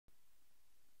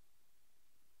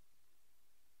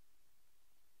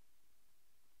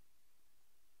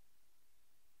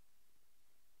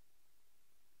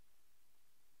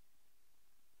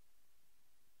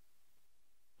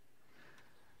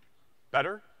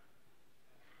Better?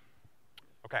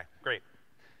 Okay, great.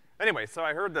 Anyway, so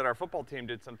I heard that our football team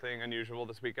did something unusual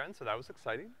this weekend, so that was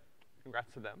exciting. Congrats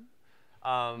to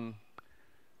them.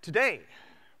 Today,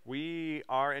 we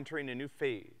are entering a new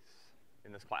phase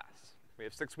in this class. We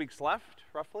have 6 weeks left,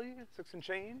 roughly, 6 and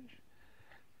change.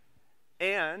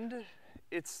 And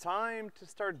it's time to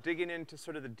start digging into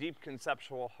sort of the deep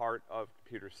conceptual heart of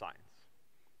computer science.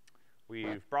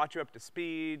 We've brought you up to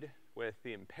speed with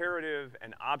the imperative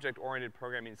and object-oriented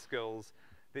programming skills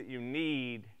that you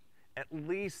need at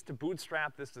least to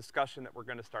bootstrap this discussion that we're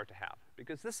gonna start to have.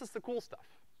 Because this is the cool stuff.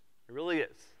 It really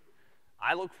is.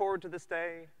 I look forward to this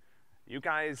day. You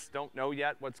guys don't know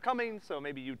yet what's coming, so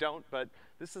maybe you don't, but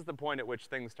this is the point at which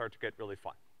things start to get really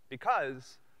fun.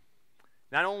 Because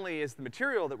not only is the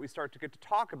material that we start to get to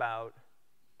talk about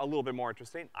a little bit more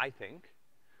interesting, I think,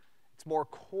 it's more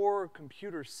core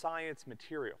computer science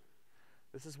material.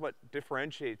 This is what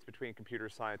differentiates between computer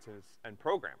scientists and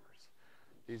programmers.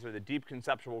 These are the deep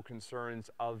conceptual concerns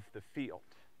of the field,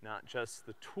 not just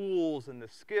the tools and the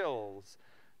skills,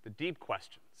 the deep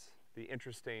questions, the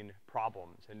interesting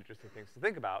problems and interesting things to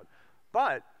think about.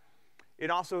 But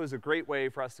it also is a great way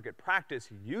for us to get practice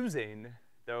using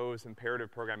those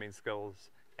imperative programming skills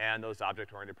and those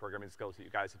object-oriented programming skills that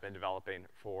you guys have been developing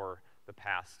for the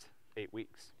past 8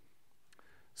 weeks.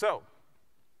 So,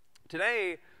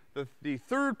 today, the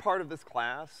third part of this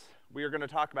class, we are gonna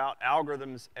talk about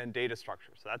algorithms and data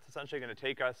structures. So that's essentially gonna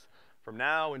take us from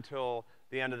now until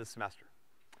the end of the semester.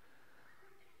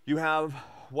 You have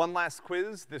one last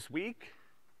quiz this week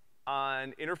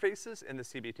on interfaces in the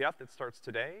CBTF that starts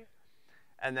today.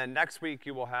 And then next week,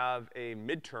 you will have a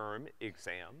midterm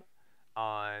exam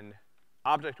on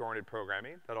object-oriented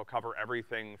programming that'll cover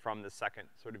everything from the second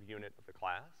sort of unit of the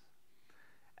class.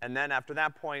 And then after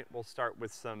that point, we'll start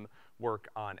with some work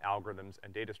on algorithms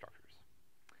and data structures.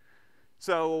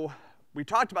 So we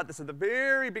talked about this at the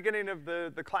very beginning of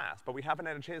the class, but we haven't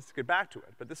had a chance to get back to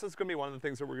it. But this is gonna be one of the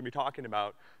things that we're gonna be talking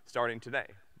about starting today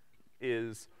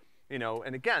is, you know,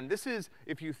 and again, this is,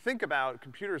 if you think about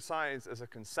computer science as a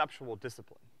conceptual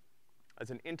discipline,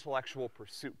 as an intellectual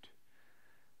pursuit,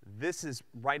 this is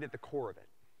right at the core of it,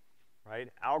 right?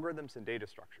 Algorithms and data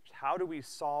structures. How do we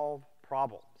solve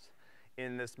problems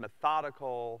in this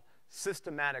methodical,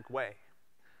 systematic way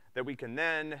that we can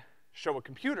then show a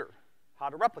computer how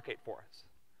to replicate for us,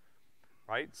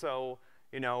 right? So,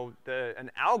 you know, an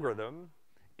algorithm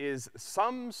is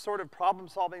some sort of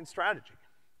problem-solving strategy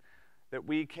that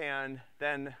we can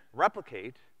then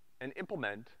replicate and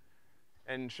implement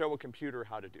and show a computer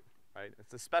how to do, right?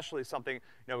 It's especially something, you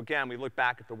know, again, we look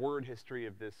back at the word history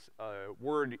of this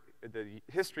word, the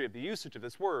history of the usage of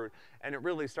this word, and it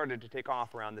really started to take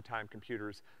off around the time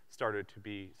computers started to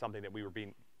be something that we were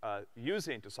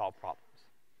using to solve problems.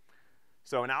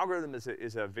 So an algorithm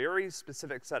is a very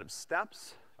specific set of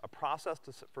steps, a process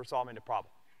for solving a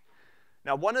problem.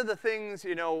 Now, one of the things,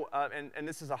 you know, and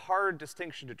this is a hard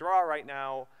distinction to draw right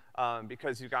now,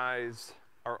 because you guys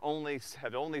have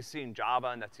only seen Java,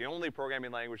 and that's the only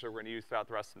programming language that we're gonna use throughout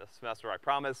the rest of the semester. I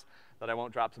promise that I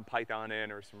won't drop some Python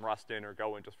in or some Rust in or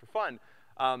Go in just for fun.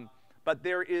 But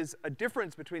there is a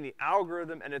difference between the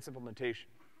algorithm and its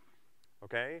implementation,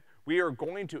 okay? We are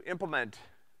going to implement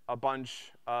a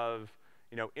bunch of,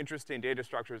 you know, interesting data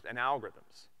structures and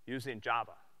algorithms using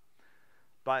Java.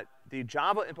 But the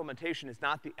Java implementation is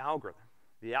not the algorithm.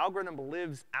 The algorithm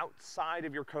lives outside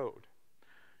of your code.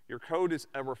 Your code is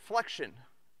a reflection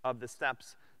of the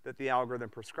steps that the algorithm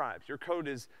prescribes. Your code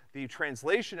is the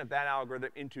translation of that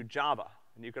algorithm into Java.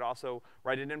 And you could also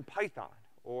write it in Python,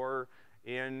 or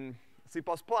in C++,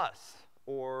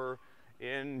 or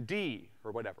in D,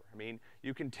 or whatever. I mean,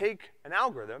 you can take an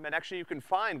algorithm, and actually you can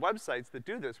find websites that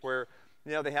do this where,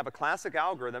 you know, they have a classic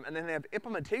algorithm, and then they have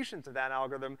implementations of that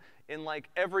algorithm in, like,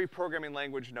 every programming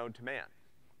language known to man.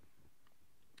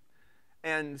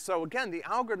 And so, again, the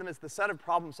algorithm is the set of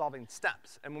problem-solving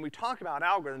steps. And when we talk about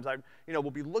algorithms, you know,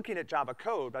 we'll be looking at Java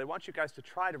code, but I want you guys to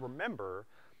try to remember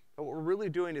that what we're really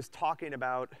doing is talking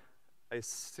about a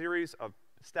series of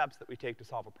steps that we take to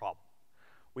solve a problem.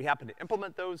 We happen to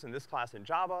implement those in this class in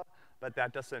Java, but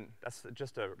that's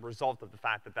just a result of the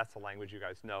fact that that's the language you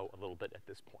guys know a little bit at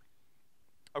this point.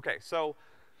 Okay, so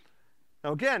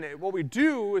now again, what we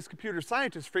do as computer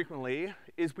scientists frequently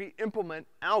is we implement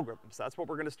algorithms. That's what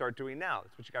we're gonna start doing now.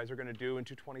 That's what you guys are gonna do in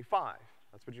 225.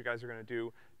 That's what you guys are gonna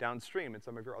do downstream in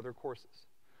some of your other courses.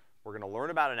 We're gonna learn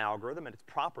about an algorithm and its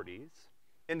properties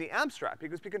in the abstract,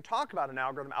 because we can talk about an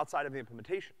algorithm outside of the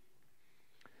implementation.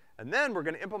 And then we're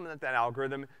gonna implement that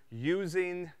algorithm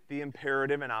using the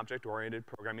imperative and object-oriented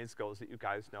programming skills that you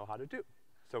guys know how to do.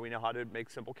 So we know how to make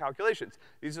simple calculations.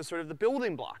 These are sort of the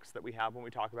building blocks that we have when we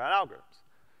talk about algorithms.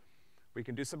 We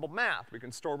can do simple math. We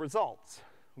can store results.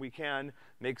 We can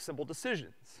make simple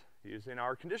decisions using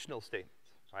our conditional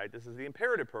statements, right? This is the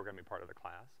imperative programming part of the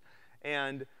class.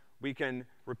 And we can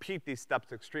repeat these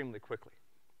steps extremely quickly.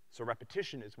 So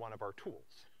repetition is one of our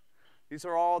tools. These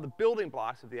are all the building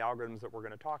blocks of the algorithms that we're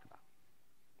gonna talk about,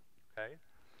 okay?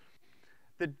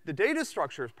 The data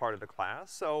structure is part of the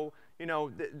class, so, you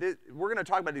know, we're gonna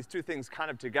talk about these two things kind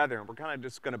of together, and we're kind of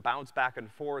just gonna bounce back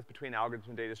and forth between algorithms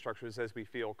and data structures as we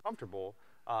feel comfortable,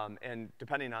 and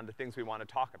depending on the things we wanna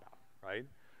talk about, right?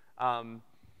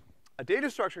 A data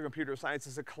structure in computer science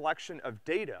is a collection of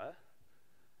data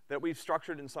that we've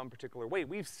structured in some particular way.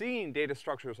 We've seen data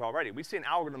structures already. We've seen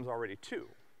algorithms already, too.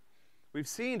 We've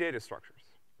seen data structures.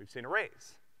 We've seen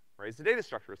arrays. Arrays is a data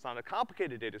structure. It's not a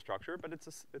complicated data structure, but it's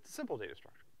a simple data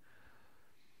structure.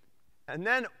 And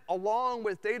then along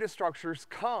with data structures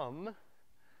come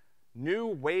new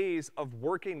ways of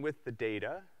working with the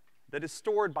data that is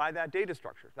stored by that data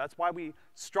structure. That's why we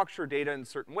structure data in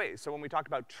certain ways. So when we talk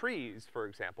about trees, for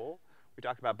example, we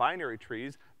talk about binary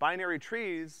trees. Binary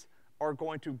trees are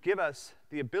going to give us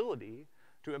the ability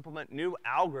to implement new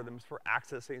algorithms for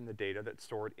accessing the data that's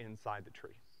stored inside the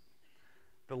tree.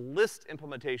 The list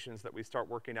implementations that we start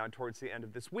working on towards the end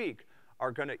of this week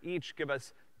are gonna each give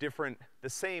us the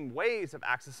same ways of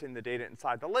accessing the data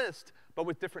inside the list, but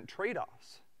with different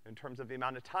trade-offs in terms of the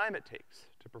amount of time it takes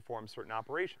to perform certain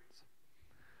operations.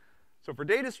 So for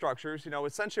data structures, you know,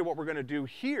 essentially what we're gonna do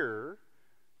here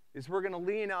is we're gonna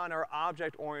lean on our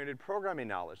object-oriented programming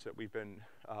knowledge that we've been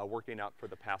working up for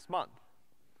the past month.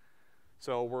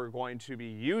 So we're going to be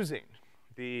using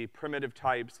the primitive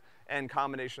types and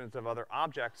combinations of other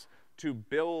objects to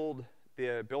build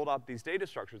up these data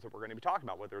structures that we're gonna be talking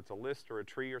about, whether it's a list or a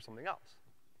tree or something else,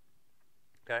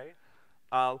 okay?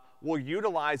 We'll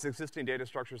utilize existing data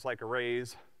structures like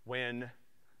arrays when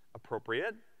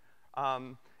appropriate.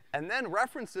 And then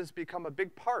references become a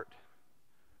big part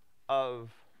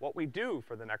of what we do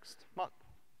for the next month.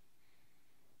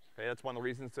 Okay, that's one of the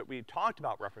reasons that we talked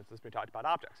about references, we talked about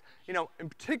objects. You know, in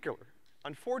particular,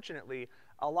 unfortunately,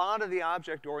 a lot of the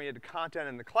object-oriented content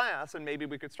in the class, and maybe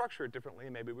we could structure it differently,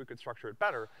 maybe we could structure it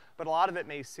better, but a lot of it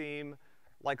may seem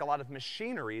like a lot of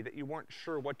machinery that you weren't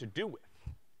sure what to do with.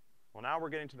 Well, now we're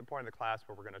getting to the point of the class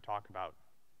where we're gonna talk about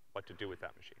what to do with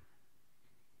that machine.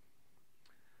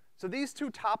 So these two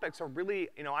topics are really,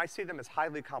 you know, I see them as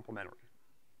highly complementary.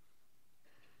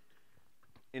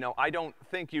 You know, I don't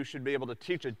think you should be able to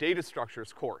teach a data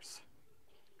structures course,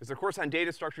 because the course on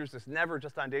data structures is never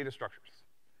just on data structures.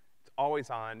 It's always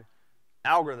on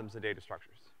algorithms and data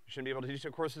structures. You shouldn't be able to teach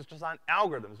a course that's just on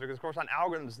algorithms, because the course on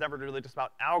algorithms is never really just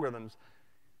about algorithms.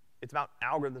 It's about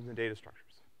algorithms and data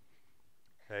structures,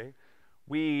 okay?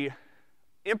 We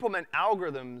implement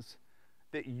algorithms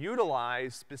that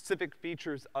utilize specific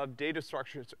features of data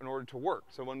structures in order to work.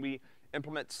 So when we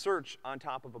implement search on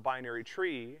top of a binary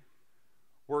tree,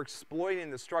 we're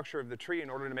exploiting the structure of the tree in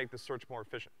order to make the search more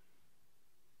efficient.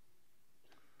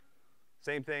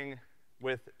 Same thing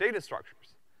with data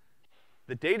structures.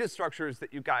 The data structures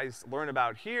that you guys learn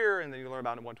about here, and then you learn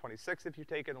about in 126 if you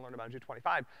take it, and learn about in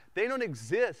 225, they don't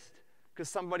exist because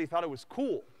somebody thought it was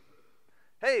cool.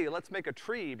 Hey, let's make a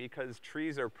tree because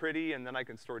trees are pretty, and then I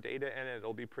can store data in it,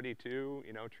 it'll be pretty too.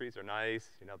 You know, trees are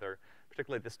nice. You know, they're,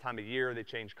 particularly at this time of year, they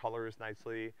change colors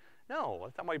nicely. No,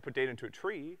 that's not why you put data into a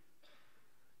tree.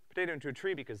 Put data into a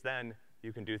tree because then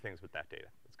you can do things with that data.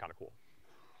 It's kind of cool.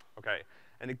 Okay,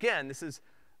 and again, this is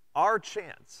our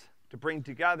chance to bring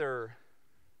together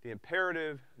the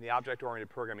imperative and the object-oriented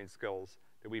programming skills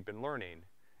that we've been learning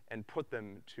and put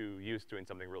them to use doing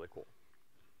something really cool.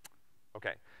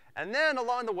 Okay, and then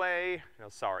along the way, you know,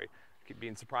 sorry, I keep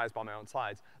being surprised by my own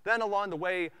slides. Then along the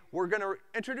way, we're gonna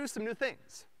introduce some new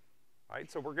things, right?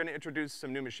 So we're gonna introduce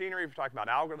some new machinery. If we're talking about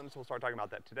algorithms, we'll start talking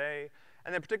about that today.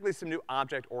 And then particularly some new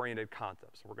object-oriented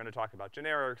concepts. We're gonna talk about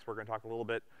generics, we're gonna talk a little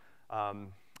bit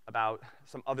about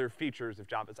some other features of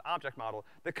Java's object model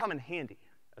that come in handy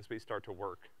as we start to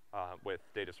work with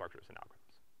data structures and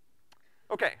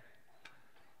algorithms. Okay,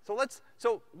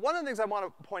 so one of the things I wanna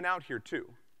point out here too,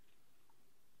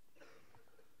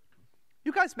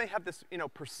 you guys may have this, you know,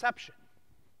 perception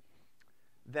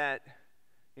that,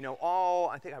 you know,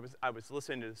 I think I was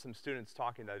listening to some students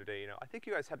talking the other day, you know, I think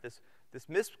you guys have this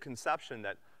misconception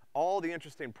that all the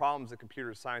interesting problems in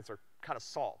computer science are kind of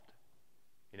solved.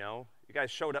 You know, you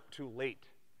guys showed up too late.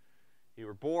 You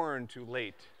were born too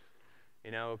late.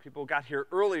 You know, people got here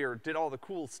earlier, did all the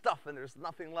cool stuff, and there's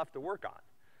nothing left to work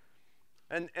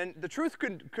on. And the truth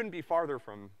couldn't be farther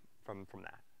from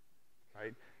that,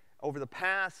 right? Over the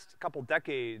past couple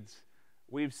decades,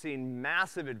 we've seen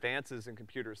massive advances in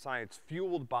computer science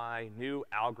fueled by new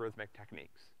algorithmic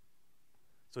techniques.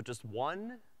 So just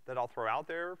one that I'll throw out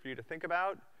there for you to think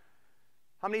about.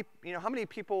 How many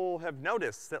people have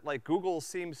noticed that, like, Google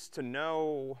seems to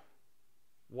know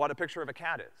what a picture of a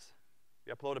cat is?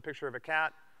 You upload a picture of a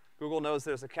cat, Google knows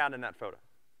there's a cat in that photo,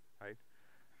 right?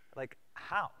 Like,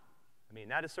 how? I mean,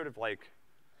 that is sort of like,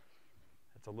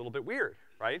 it's a little bit weird,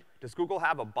 right? Does Google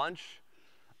have a bunch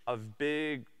of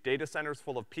big data centers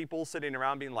full of people sitting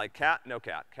around being like, cat, no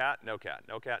cat, cat, no cat,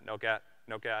 no cat, no cat,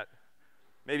 no cat,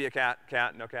 maybe a cat,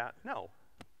 cat, no cat? No.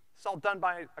 It's all done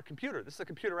by a computer. This is a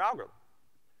computer algorithm.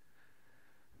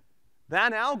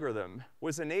 That algorithm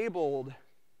was enabled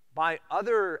by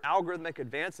other algorithmic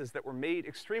advances that were made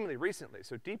extremely recently.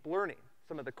 So deep learning,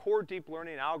 some of the core deep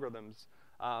learning algorithms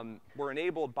were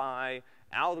enabled by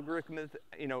algorithmic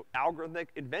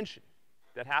invention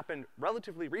that happened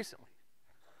relatively recently.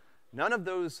 None of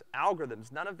those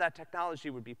algorithms, none of that technology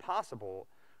would be possible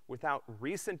without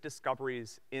recent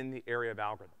discoveries in the area of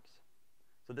algorithms.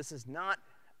 So this is not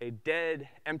a dead,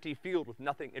 empty field with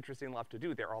nothing interesting left to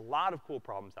do. There are a lot of cool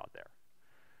problems out there.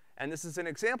 And this is an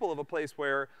example of a place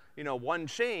where, one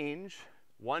change,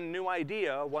 one new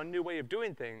idea, one new way of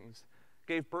doing things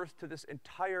gave birth to this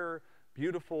entire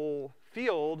beautiful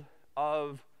field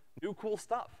of new cool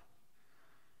stuff,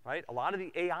 right? A lot of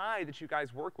the AI that you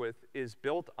guys work with is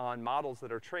built on models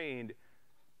that are trained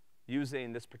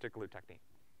using this particular technique.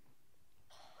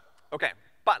 Okay,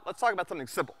 but let's talk about something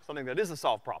simple, something that is a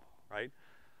solved problem, right?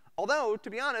 Although, to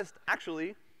be honest,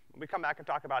 actually, when we come back and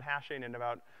talk about hashing and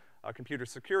about computer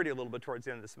security a little bit towards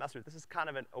the end of the semester, this is kind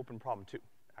of an open problem too,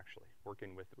 actually,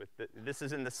 working with this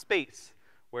is in the space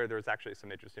where there's actually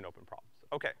some interesting open problems.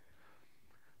 Okay.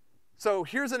 So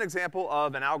here's an example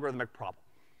of an algorithmic problem.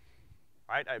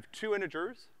 All right, I have two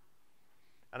integers,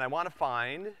 and I want to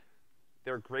find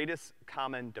their greatest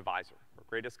common divisor, or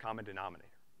greatest common denominator.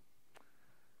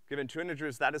 Given two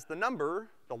integers, that is the number,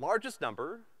 the largest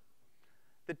number,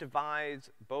 that divides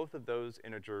both of those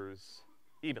integers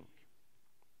evenly.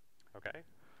 Okay?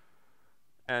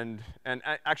 And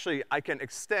actually, I can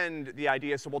extend the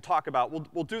idea, so we'll talk about,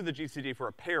 we'll do the GCD for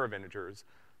a pair of integers,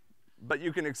 but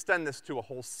you can extend this to a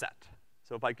whole set.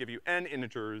 So if I give you n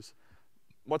integers,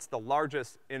 what's the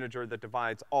largest integer that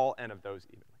divides all n of those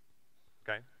evenly?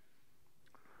 Okay?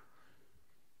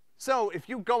 So if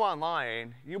you go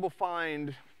online, you will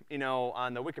find,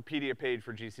 on the Wikipedia page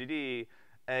for GCD,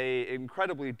 an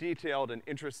incredibly detailed and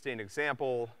interesting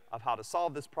example of how to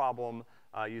solve this problem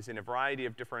using a variety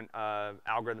of different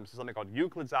algorithms. Something called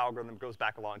Euclid's algorithm, goes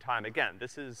back a long time. Again,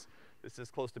 this is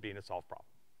close to being a solved problem,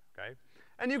 okay?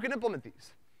 And you can implement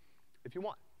these if you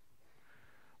want.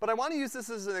 But I want to use this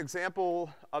as an example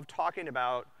of talking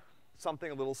about something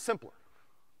a little simpler,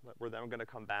 that we're then gonna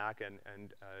come back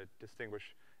and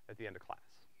distinguish at the end of class,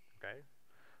 okay?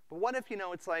 But what if,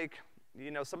 it's like,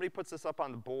 somebody puts this up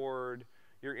on the board,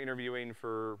 you're interviewing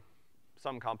for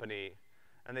some company,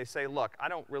 and they say, look, I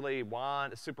don't really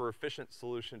want a super efficient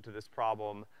solution to this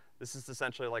problem. This is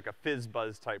essentially like a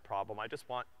fizz-buzz type problem. I just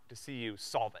want to see you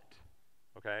solve it,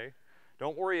 okay?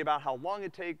 Don't worry about how long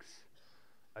it takes.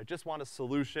 I just want a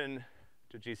solution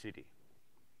to GCD,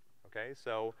 okay?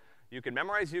 So you can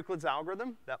memorize Euclid's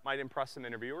algorithm. That might impress some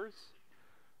interviewers.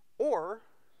 Or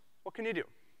what can you do?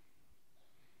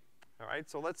 All right,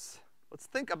 so let's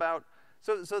think about,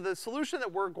 so the solution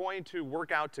that we're going to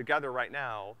work out together right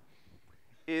now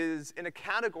is in a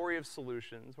category of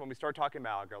solutions, when we start talking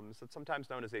about algorithms, that's sometimes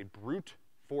known as a brute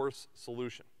force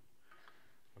solution,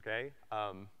 okay?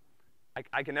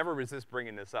 I can never resist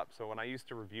bringing this up. So when I used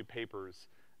to review papers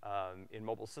in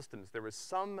mobile systems, there was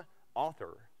some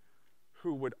author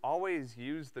who would always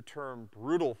use the term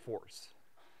brutal force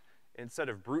instead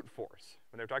of brute force.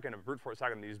 When they're talking about brute force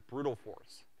algorithm, they use brutal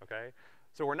force, okay?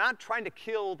 So we're not trying to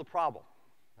kill the problem,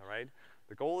 all right?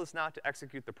 The goal is not to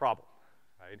execute the problem,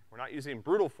 right? We're not using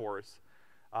brutal force,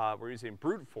 we're using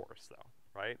brute force, though,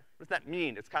 right? What does that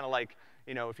mean? It's kind of like,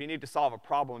 if you need to solve a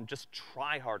problem, just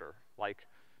try harder, like,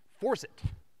 force it.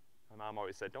 My mom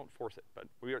always said, don't force it, but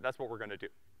that's what we're gonna do.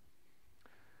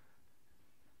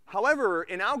 However,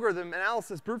 in algorithm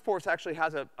analysis, brute force actually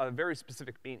has a very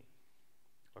specific meaning,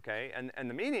 okay? And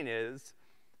the meaning is,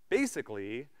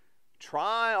 basically,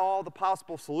 try all the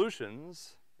possible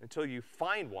solutions until you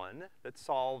find one that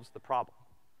solves the problem.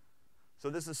 So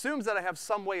this assumes that I have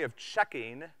some way of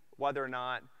checking whether or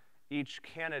not each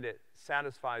candidate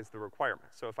satisfies the requirement.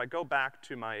 So if I go back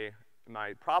to my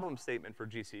problem statement for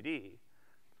GCD,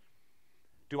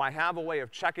 do I have a way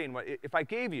of checking if I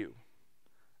gave you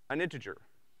an integer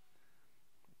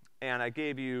and I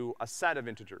gave you a set of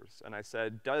integers, and I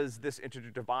said, does this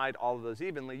integer divide all of those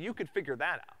evenly? You could figure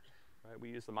that out, right? We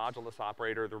use the modulus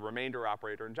operator, the remainder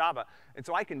operator in Java, and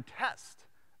so I can test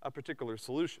a particular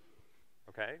solution,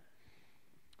 okay?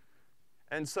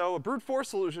 And so a brute force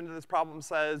solution to this problem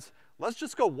says, let's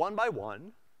just go one by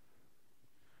one.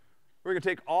 We're gonna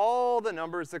take all the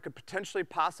numbers that could potentially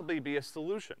possibly be a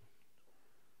solution,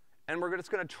 and we're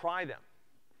just gonna try them,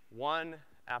 one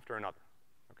after another,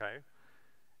 okay?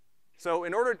 So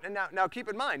in order, and now keep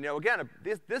in mind, again,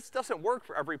 this doesn't work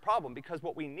for every problem, because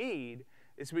what we need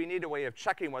is we need a way of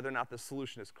checking whether or not the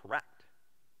solution is correct,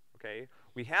 okay?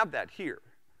 We have that here.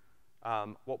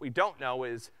 What we don't know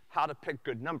is how to pick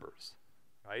good numbers,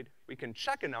 right? We can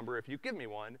check a number if you give me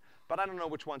one, but I don't know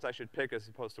which ones I should pick as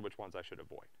opposed to which ones I should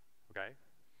avoid, okay?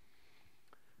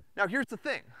 Now here's the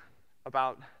thing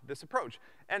about this approach,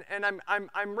 and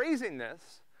I'm raising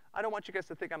this. I don't want you guys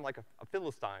to think I'm like a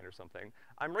Philistine or something.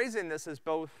 I'm raising this as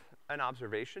both an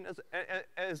observation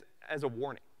as a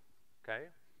warning, okay?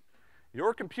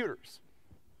 Your computers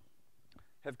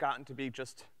have gotten to be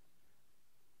just,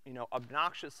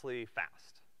 obnoxiously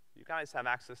fast. You guys have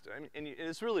access to, and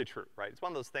it's really true, right? It's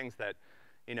one of those things that,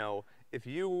 if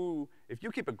you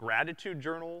keep a gratitude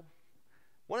journal,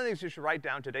 one of the things you should write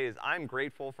down today is, I'm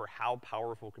grateful for how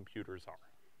powerful computers are,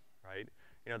 right?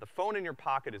 The phone in your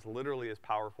pocket is literally as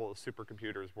powerful as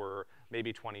supercomputers were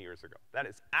maybe 20 years ago. That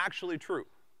is actually true,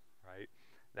 right?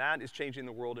 That is changing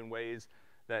the world in ways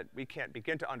that we can't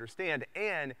begin to understand,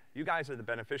 and you guys are the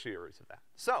beneficiaries of that.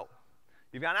 So,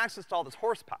 you've got access to all this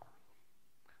horsepower.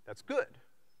 That's good.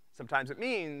 Sometimes it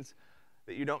means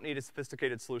that you don't need a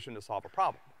sophisticated solution to solve a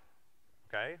problem,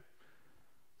 okay?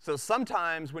 So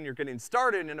sometimes when you're getting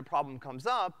started and a problem comes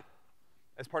up,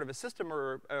 as part of a system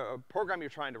or a program you're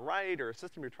trying to write or a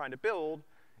system you're trying to build,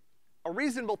 a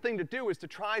reasonable thing to do is to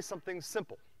try something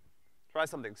simple. Try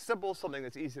something simple, something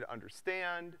that's easy to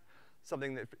understand,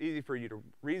 something that's easy for you to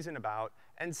reason about,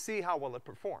 and see how well it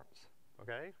performs,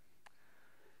 okay?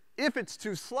 If it's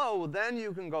too slow, then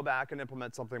you can go back and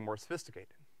implement something more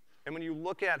sophisticated. And when you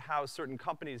look at how certain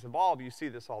companies evolve, you see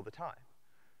this all the time.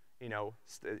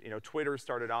 Twitter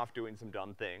started off doing some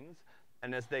dumb things,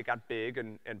 and as they got big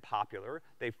and popular,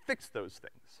 they fixed those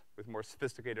things with more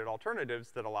sophisticated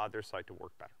alternatives that allowed their site to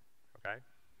work better, okay?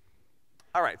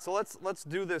 All right, so let's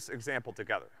do this example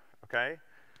together, okay?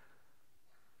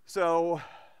 So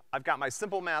I've got my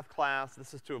simple math class.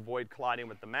 This is to avoid colliding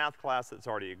with the math class that's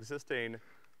already existing.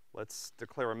 Let's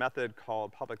declare a method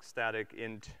called public static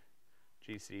int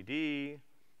GCD.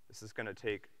 This is gonna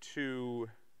take 2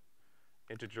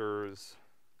 integers.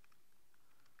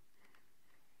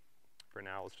 For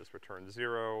now, let's just return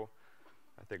 0.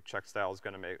 I think check style is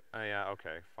gonna make, oh yeah,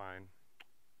 okay, fine.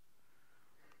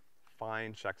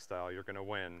 Fine, check style, you're gonna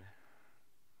win.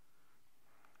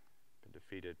 Been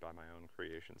defeated by my own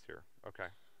creations here, okay.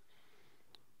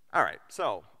 All right,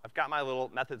 so I've got my little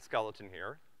method skeleton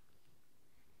here.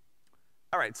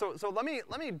 All right, so let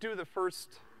me do the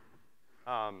first,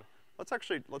 let's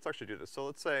actually do this. So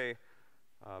let's say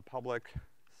public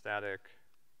static,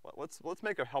 let's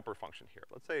make a helper function here.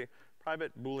 Let's say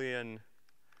private Boolean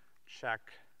check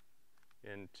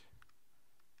int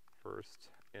first,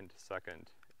 int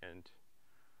second, int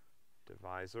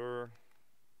divisor.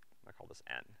 I call this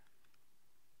n.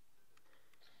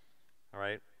 All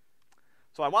right?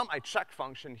 So I want my check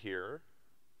function here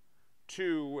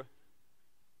to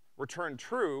return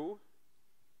true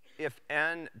if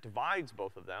n divides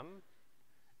both of them,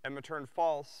 and return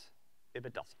false if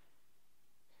it doesn't.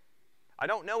 I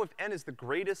don't know if n is the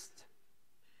greatest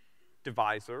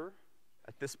divisor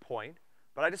at this point,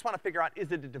 but I just want to figure out,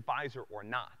 is it a divisor or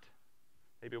not?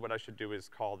 Maybe what I should do is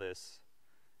call this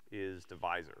is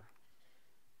divisor.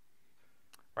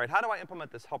 All right, how do I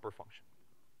implement this helper function?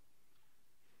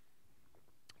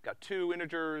 Got 2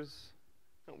 integers.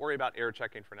 Don't worry about error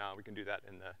checking for now. We can do that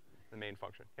in the main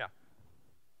function. Yeah?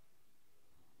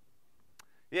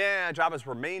 Yeah, Java's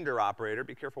remainder operator.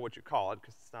 Be careful what you call it,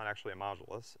 because it's not actually a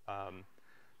modulus.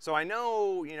 So I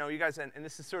know, you guys, and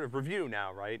this is sort of review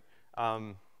now, right?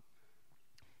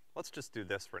 Let's just do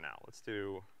this for now. Let's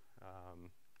do,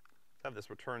 let's have this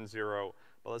return 0,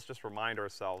 but let's just remind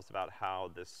ourselves about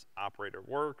how this operator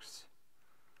works.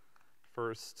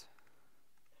 First,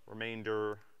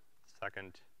 remainder,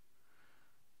 second,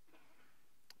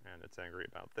 and it's angry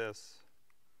about this.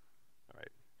 All right.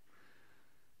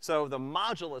 So the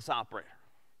modulus operator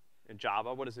in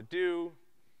Java, what does it do?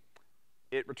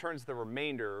 It returns the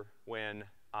remainder when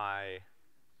I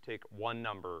take one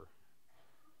number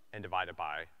and divide it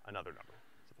by another number.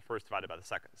 So the first divided by the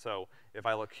second. So if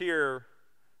I look here,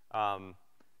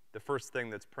 the first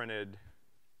thing that's printed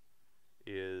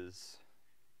is,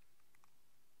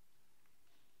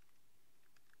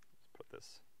 let's put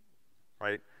this,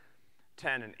 right?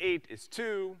 10 and 8 is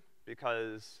 2,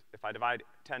 because if I divide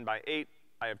 10 by 8,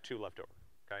 I have 2 left over,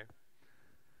 okay?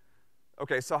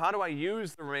 Okay, so how do I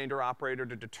use the remainder operator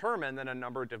to determine that a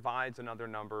number divides another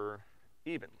number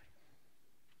evenly?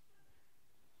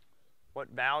 What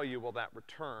value will that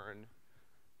return?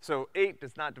 So 8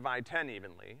 does not divide 10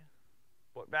 evenly.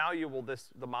 What value will the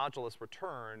modulus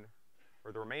return,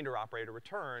 or the remainder operator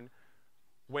return,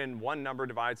 when one number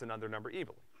divides another number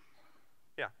evenly?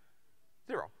 Yeah,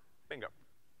 0, bingo.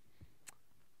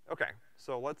 Okay,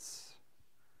 so let's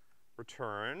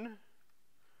return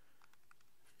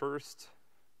first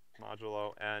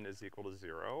modulo n is equal to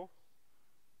 0,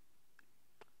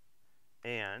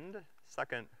 and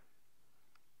second,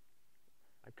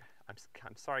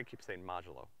 I'm sorry I keep saying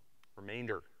modulo,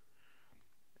 remainder.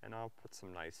 And I'll put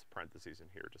some nice parentheses in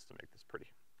here just to make this pretty.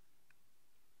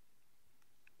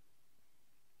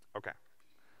 Okay,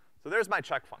 so there's my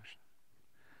check function.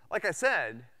 Like I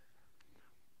said,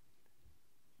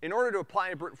 in order to apply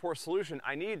a brute force solution,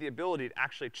 I need the ability to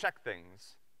actually check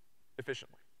things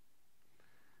efficiently.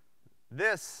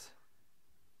 This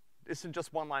isn't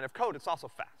just one line of code, it's also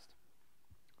fast.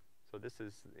 So this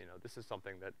is, you know, this is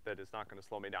something that is not gonna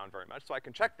slow me down very much, so I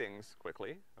can check things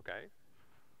quickly, okay?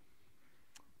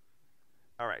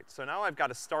 All right, so now I've got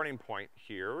a starting point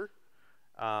here,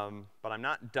 but I'm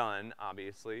not done,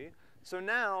 obviously. So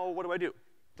now, what do?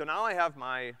 So now I have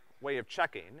my way of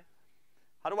checking.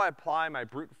 How do I apply my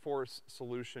brute force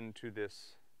solution to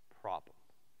this problem?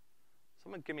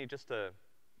 Someone give me just a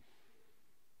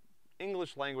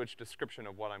English language description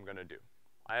of what I'm gonna do.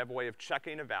 I have a way of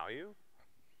checking a value.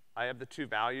 I have the two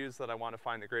values that I want to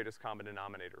find the greatest common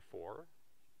denominator for.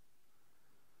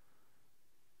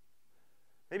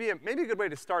 Maybe a good way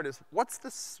to start is, what's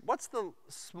the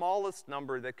smallest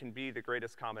number that can be the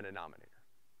greatest common denominator?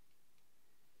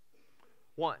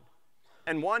 1.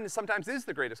 And 1 sometimes is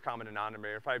the greatest common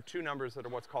denominator if I have two numbers that are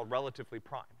what's called relatively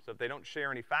prime. So if they don't share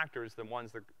any factors, then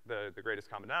 1's the greatest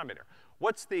common denominator.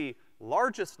 What's the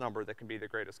largest number that can be the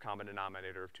greatest common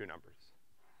denominator of two numbers?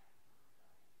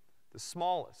 The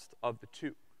smallest of the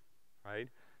two, right?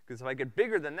 Because if I get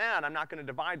bigger than that, I'm not gonna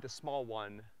divide the small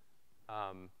one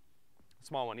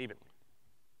evenly,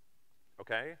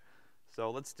 okay?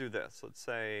 So let's do this. Let's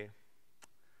say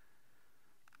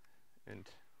int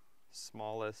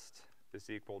smallest is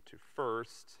equal to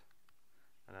first,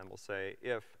 and then we'll say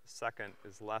if second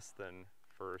is less than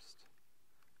first,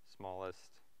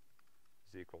 smallest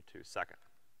is equal to second,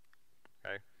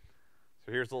 okay?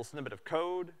 So here's a little snippet of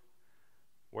code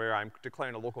where I'm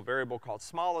declaring a local variable called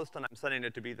smallest, and I'm setting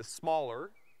it to be the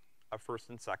smaller of first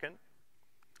and second.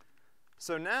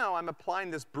 So now I'm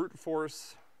applying this brute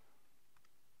force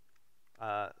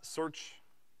search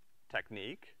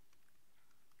technique.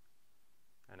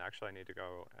 And actually I need to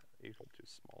go equal to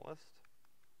smallest.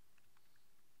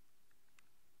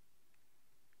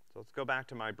 So let's go back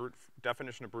to my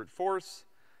definition of brute force.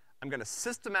 I'm gonna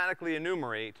systematically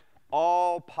enumerate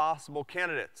all possible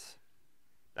candidates.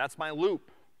 That's my loop.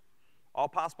 All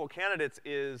possible candidates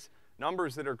is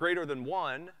numbers that are greater than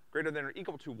 1, greater than or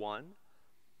equal to 1,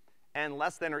 and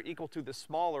less than or equal to the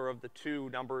smaller of the two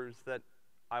numbers that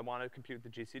I want to compute the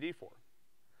GCD for.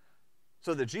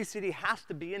 So the GCD has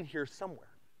to be in here somewhere,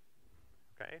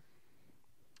 okay?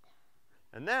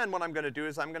 And then what I'm gonna do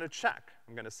is I'm gonna check.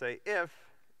 I'm gonna say if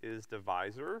is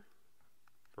divisor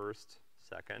first,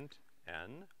 second,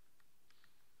 n,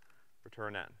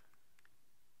 return n.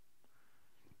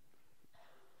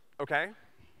 Okay?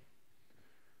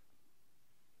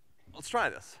 Let's try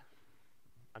this.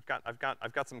 I've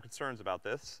got some concerns about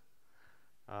this.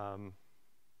 Oh,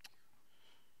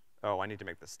 I need to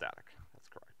make this static. That's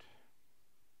correct.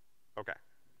 Okay.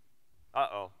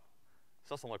 Uh-oh. This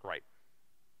doesn't look right.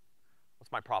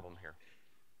 What's my problem here?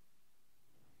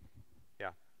 Yeah.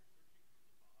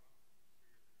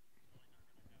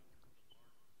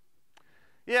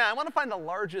 Yeah, I want to find the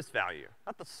largest value,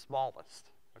 not the smallest,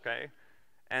 okay?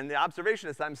 And the observation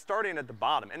is that I'm starting at the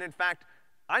bottom. And in fact,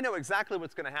 I know exactly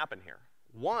what's gonna happen here.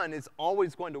 1 is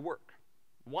always going to work.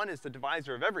 1 is the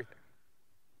divisor of everything.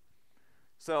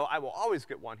 So I will always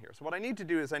get 1 here. So what I need to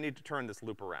do is I need to turn this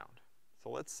loop around. So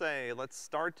let's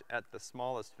start at the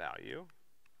smallest value.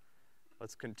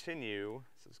 Let's continue,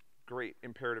 this is great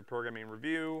imperative programming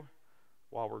review,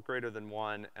 while we're greater than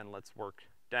 1, and let's work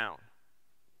down.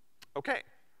 Okay.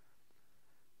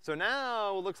 So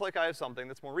now it looks like I have something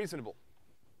that's more reasonable.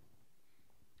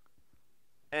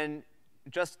 And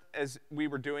just as we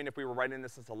were doing if we were writing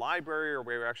this as a library or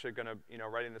we were actually gonna,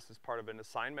 writing this as part of an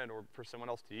assignment or for someone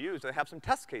else to use, I have some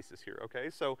test cases here, okay?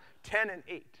 So 10 and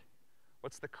 8.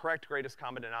 What's the correct greatest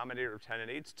common denominator of 10 and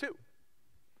 8? It's 2.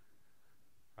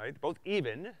 Right? Both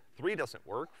even. 3 doesn't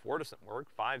work, 4 doesn't work,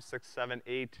 5, 6, 7,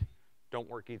 8 don't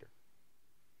work either.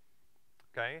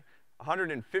 Okay?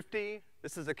 150,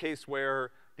 this is a case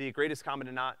where the greatest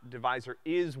common divisor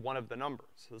is one of the numbers.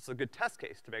 So this is a good test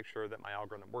case to make sure that my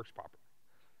algorithm works properly.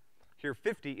 Here,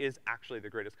 50 is actually the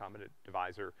greatest common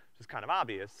divisor, which is kind of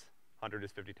obvious. 100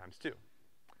 is 50 times 2.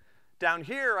 Down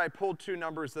here, I pulled 2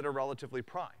 numbers that are relatively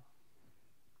prime.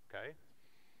 Okay?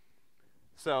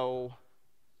 So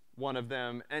one of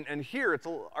them, and here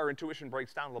our intuition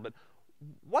breaks down a little bit.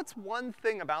 What's one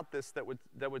thing about this that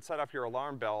would set off your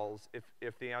alarm bells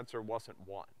if the answer wasn't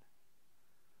 1?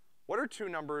 What are 2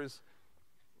 numbers?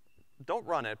 Don't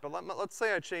run it, but let's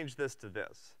say I change this to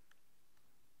this.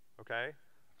 Okay?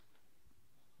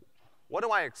 What do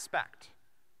I expect?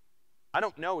 I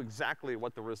don't know exactly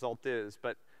what the result is,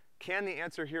 but can the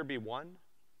answer here be 1?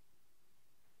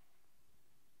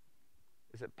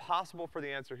 Is it possible for the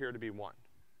answer here to be 1?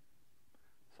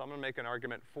 So I'm gonna make an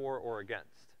argument for or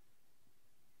against.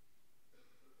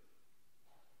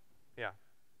 Yeah.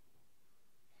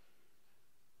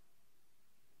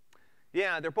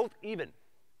 Yeah, they're both even,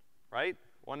 right?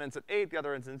 One ends at 8, the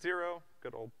other ends in 0.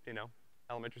 Good old,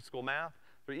 elementary school math.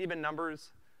 They're even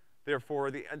numbers. Therefore,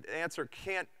 the answer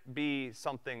can't be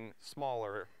something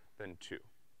smaller than 2.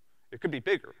 It could be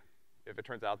bigger if it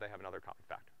turns out they have another common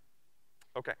factor.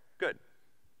 Okay, good.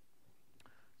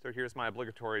 So here's my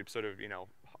obligatory sort of,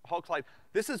 Hulk slide.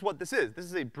 This is what this is. This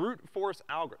is a brute force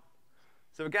algorithm.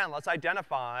 So again, let's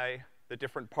identify the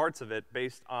different parts of it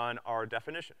based on our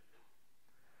definition.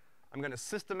 I'm gonna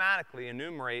systematically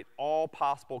enumerate all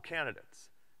possible candidates.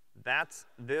 That's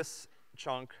this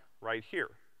chunk right here.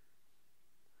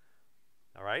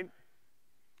 All right?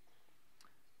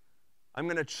 I'm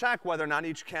gonna check whether or not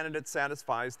each candidate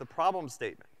satisfies the problem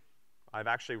statement. I've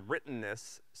actually written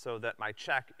this so that my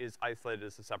check is isolated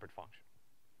as a separate function.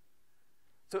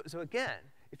 So again,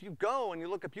 if you go and you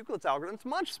look up Euclid's algorithm, it's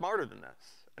much smarter than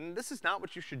this. And this is not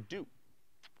what you should do,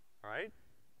 all right?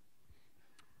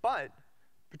 But,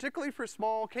 particularly for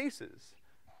small cases,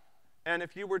 and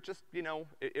if you were just,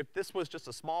 if this was just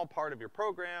a small part of your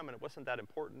program and it wasn't that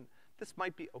important, this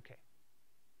might be okay,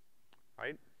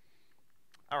 right?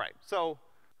 All right, so,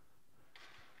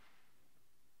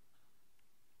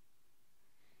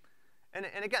 and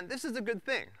again, this is a good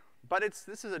thing, but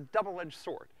this is a double-edged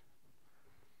sword.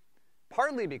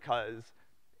 Partly because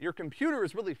your computer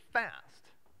is really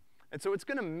fast, and so it's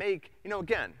gonna make,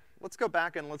 again, let's go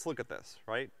back and let's look at this,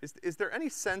 right? Is there any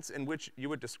sense in which you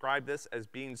would describe this as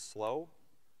being slow?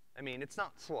 I mean, it's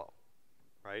not slow,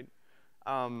 right?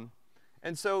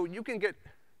 And so you can get,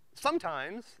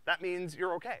 sometimes that means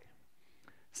you're okay.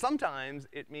 Sometimes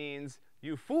it means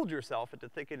you fooled yourself into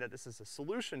thinking that this is a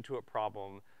solution to a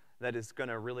problem that is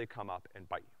gonna really come up and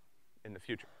bite you in the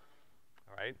future,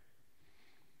 all right?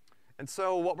 And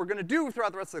so what we're gonna do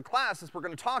throughout the rest of the class is we're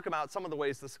gonna talk about some of the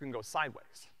ways this can go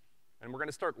sideways. And we're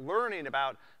gonna start learning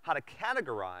about how to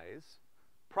categorize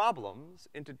problems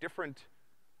into different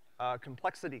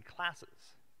complexity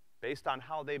classes based on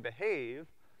how they behave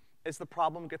as the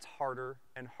problem gets harder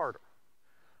and harder.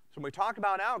 So when we talk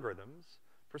about algorithms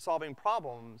for solving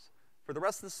problems, for the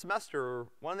rest of the semester,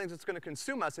 one of the things that's gonna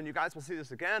consume us, and you guys will see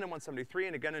this again in 173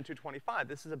 and again in 225,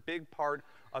 this is a big part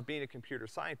of being a computer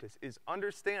scientist, is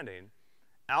understanding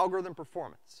algorithm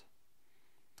performance.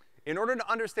 In order to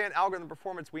understand algorithm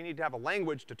performance, we need to have a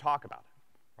language to talk about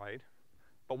it, right?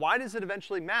 But why does it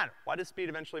eventually matter? Why does speed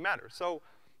eventually matter? So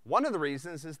one of the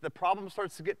reasons is the problem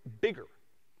starts to get bigger.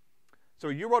 So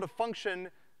you wrote a function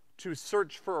to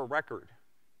search for a record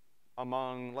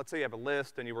among, let's say you have a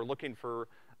list and you were looking for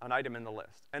an item in the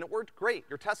list. And it worked great.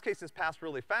 Your test cases passed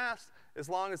really fast as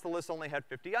long as the list only had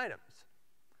 50 items.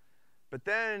 But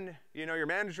then, your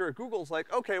manager at Google's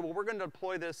like, okay, well, we're gonna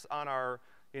deploy this on our,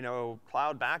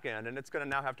 cloud backend, and it's gonna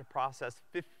now have to process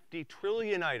 50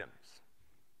 trillion items.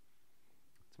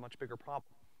 It's a much bigger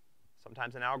problem.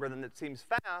 Sometimes an algorithm that seems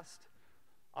fast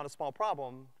on a small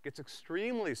problem gets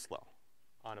extremely slow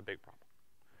on a big problem.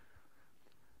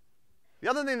 The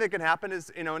other thing that can happen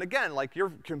is, and again, like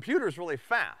your computer's really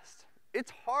fast.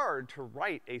 It's hard to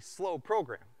write a slow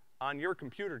program on your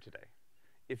computer today.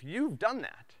 If you've done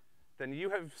that, then you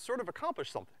have sort of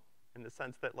accomplished something in the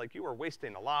sense that like you are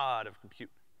wasting a lot of compute,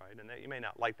 right? And that you may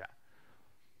not like that.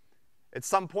 At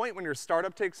some point when your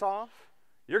startup takes off,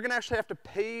 you're gonna actually have to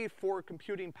pay for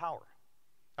computing power.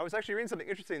 I was actually reading something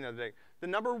interesting the other day.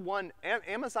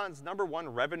 Amazon's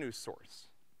 #1 revenue source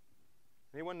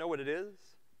Anyone know what it is?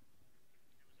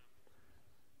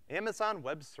 Amazon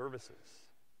Web Services.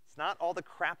 It's not all the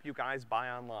crap you guys buy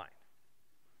online.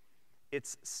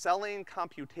 It's selling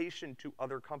computation to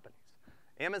other companies.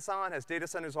 Amazon has data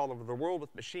centers all over the world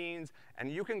with machines,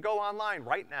 and you can go online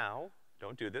right now.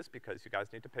 Don't do this because you guys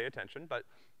need to pay attention, but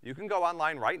you can go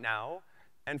online right now,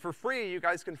 and for free, you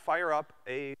guys can fire up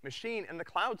a machine in the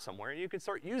cloud somewhere, and you can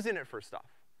start using it for stuff.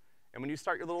 And when you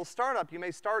start your little startup, you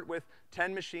may start with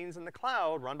 10 machines in the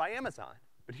cloud run by Amazon.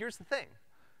 But here's the thing.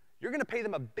 You're gonna pay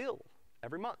them a bill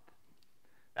every month.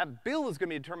 That bill is gonna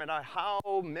be determined on how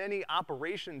many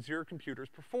operations your computer's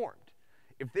performed.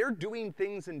 If they're doing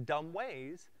things in dumb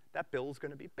ways, that bill is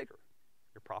gonna be bigger.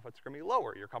 Your profits are gonna be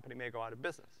lower. Your company may go out of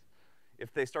business.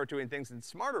 If they start doing things in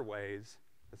smarter ways,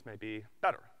 this may be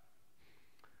better.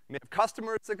 You may have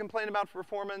customers that complain about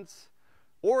performance,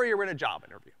 or you're in a job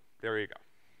interview. There you go.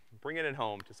 Bringing it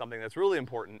home to something that's really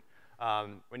important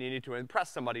when you need to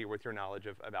impress somebody with your knowledge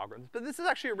of algorithms. But this is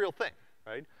actually a real thing,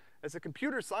 right? As a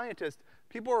computer scientist,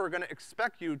 people are gonna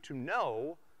expect you to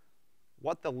know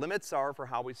what the limits are for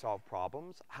how we solve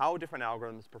problems, how different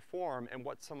algorithms perform, and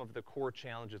what some of the core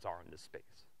challenges are in this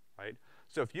space, right?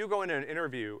 So if you go into an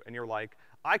interview and you're like,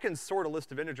 I can sort a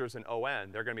list of integers in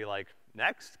ON, they're gonna be like,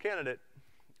 next candidate.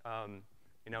 You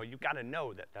know, you gotta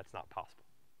know that that's not possible.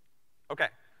 Okay.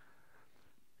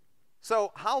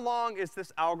 So how long is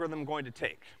this algorithm going to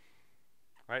take?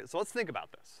 All right, so let's think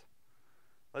about this.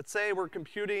 Let's say we're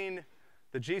computing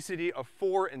the GCD of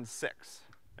 4 and 6.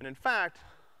 And in fact,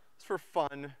 it's for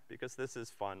fun, because this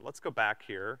is fun. Let's go back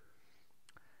here.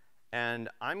 And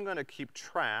I'm gonna keep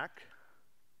track.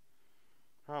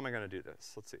 How am I gonna do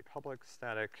this? Let's see, public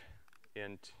static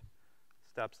int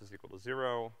steps is equal to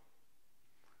 0.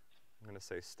 I'm gonna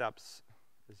say steps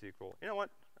is equal, you know what?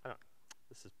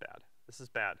 This is bad. This is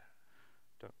bad.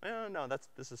 No,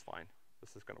 this is fine.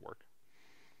 This is gonna work.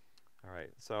 All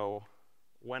right, so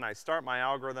when I start my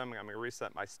algorithm, I'm gonna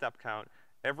reset my step count.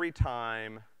 Every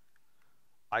time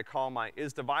I call my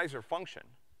isDivisor function,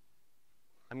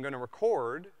 I'm gonna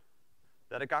record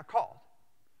that it got called.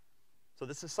 So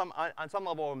this is on some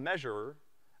level a measure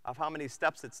of how many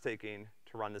steps it's taking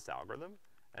to run this algorithm.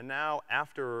 And now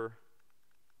after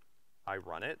I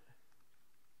run it,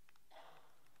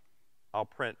 I'll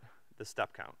print the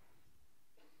step count.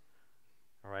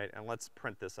 All right, and let's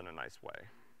print this in a nice way.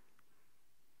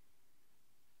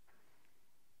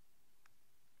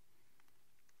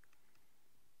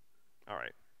 All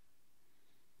right.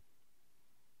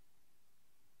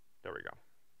 There we go.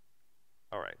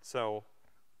 All right, so,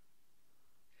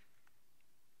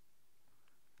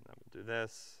 and then we'll do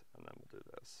this, and then we'll do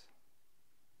this.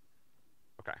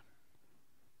 Okay.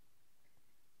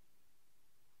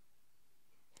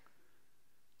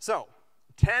 So,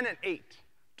 10 and 8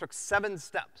 took 7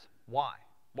 steps. Why?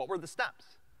 What were the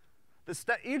steps?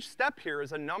 Each step here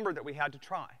is a number that we had to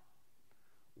try.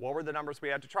 What were the numbers we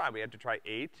had to try? We had to try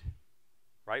 8,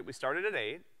 right? We started at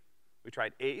 8. We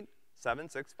tried 8, 7,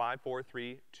 6, 5, 4,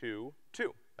 3, 2,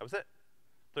 2. That was it.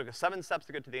 It took us 7 steps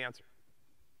to get to the answer.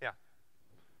 Yeah.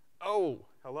 Oh,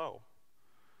 hello.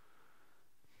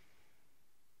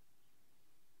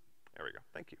 There we go.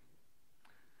 Thank you.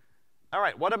 All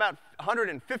right, what about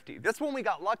 150? This one we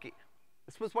got lucky.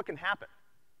 This was what can happen,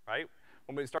 right?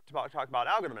 When we start to talk about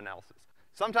algorithm analysis.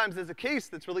 Sometimes there's a case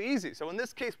that's really easy. So in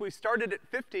this case, we started at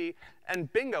 50,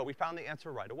 and bingo, we found the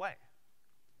answer right away,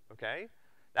 okay?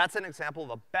 That's an example of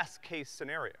a best case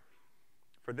scenario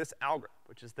for this algorithm,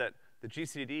 which is that the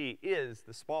GCD is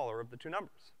the smaller of the two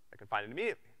numbers. I can find it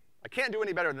immediately. I can't do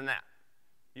any better than that.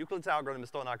 Euclid's algorithm is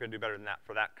still not gonna do better than that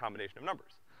for that combination of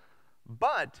numbers.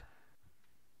 But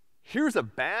here's a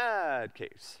bad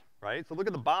case, right? So look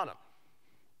at the bottom.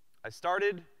 I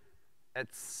started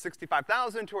at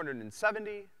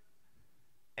 65,270,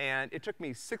 and it took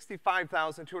me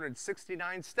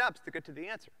 65,269 steps to get to the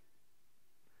answer.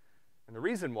 And the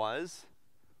reason was,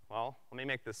 well, let me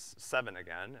make this 7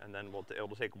 again, and then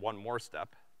it'll take one more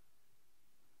step.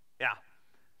 Yeah,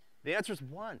 the answer's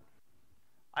 1.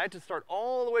 I had to start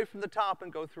all the way from the top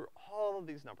and go through all of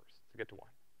these numbers to get to 1.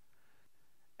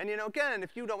 And you know, again,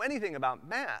 if you know anything about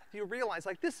math, you realize,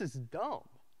 like, this is dumb.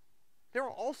 There are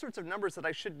all sorts of numbers that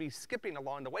I should be skipping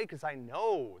along the way because I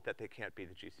know that they can't be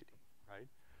the GCD, right?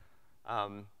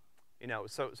 You know,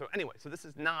 so anyway, so this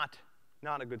is not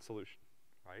a good solution,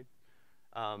 right?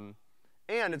 And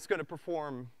it's gonna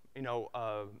perform, you know,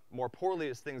 more poorly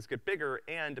as things get bigger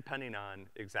and depending on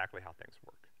exactly how things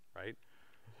work, right?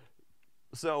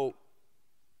 So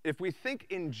if we think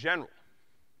in general,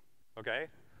 okay?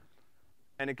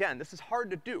 And again, this is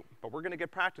hard to do, but we're gonna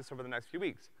get practice over the next few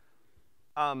weeks.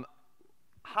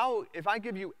 If I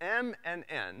give you m and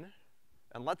n,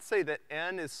 and let's say that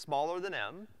n is smaller than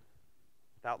m,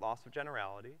 without loss of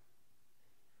generality,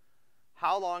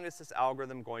 how long is this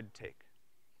algorithm going to take?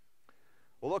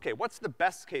 Well, okay, what's the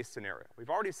best case scenario? We've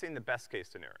already seen the best case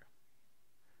scenario.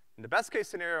 In the best case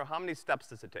scenario, how many steps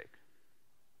does it take?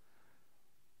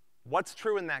 What's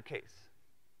true in that case?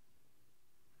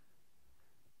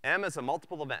 M is a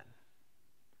multiple of n.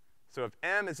 So if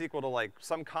m is equal to like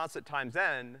some constant times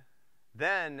n,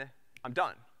 then I'm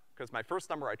done, because my first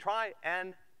number I try,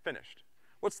 n, finished.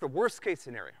 What's the worst case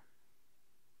scenario?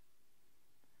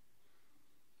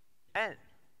 N.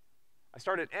 I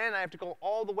start at n, I have to go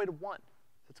all the way to 1.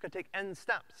 So it's gonna take n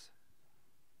steps,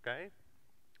 okay?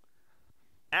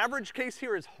 Average case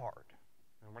here is hard,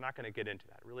 and we're not gonna get into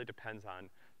that. It really depends on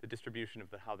the distribution of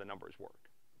how the numbers work.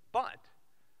 But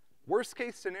worst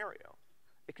case scenario,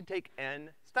 it can take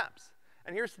n steps.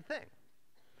 And here's the thing.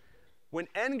 When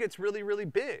n gets really, really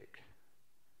big,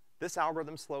 this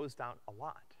algorithm slows down a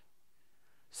lot.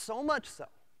 So much so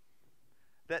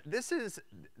that this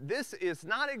is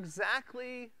not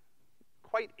exactly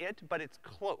quite it, but it's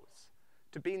close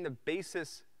to being the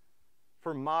basis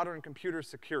for modern computer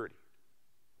security.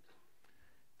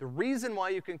 The reason why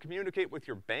you can communicate with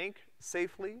your bank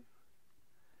safely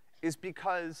is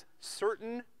because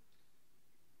certain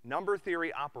number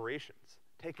theory operations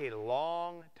take a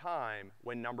long time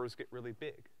when numbers get really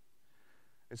big.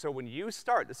 And so when you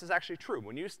start, this is actually true,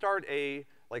 when you start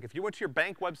like if you went to your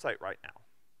bank website right now,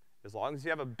 as long as you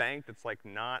have a bank that's like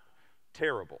not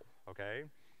terrible, okay?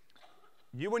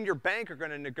 You and your bank are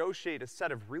gonna negotiate a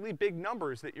set of really big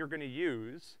numbers that you're gonna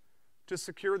use to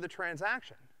secure the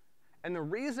transaction. And the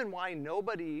reason why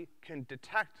nobody can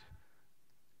detect,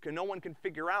 no one can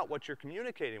figure out what you're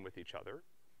communicating with each other,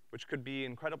 which could be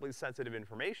incredibly sensitive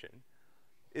information,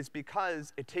 is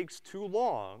because it takes too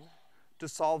long to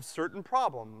solve certain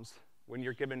problems when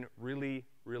you're given really,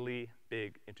 really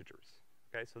big integers.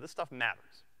 Okay, so this stuff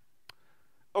matters.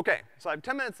 Okay, so I have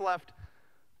 10 minutes left.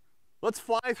 Let's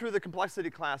fly through the complexity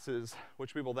classes,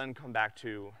 which we will then come back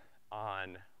to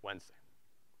on Wednesday.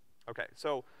 Okay,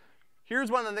 so here's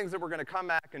one of the things that we're gonna come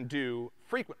back and do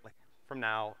frequently from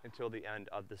now until the end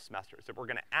of the semester, is that we're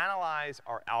gonna analyze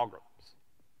our algorithms.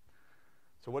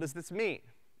 So what does this mean?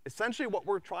 Essentially what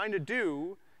we're trying to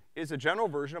do is a general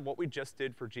version of what we just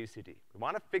did for GCD. We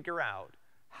wanna figure out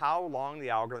how long the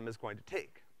algorithm is going to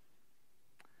take.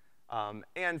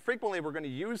 And frequently we're gonna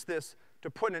use this to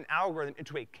put an algorithm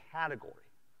into a category,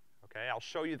 okay? I'll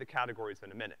show you the categories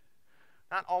in a minute.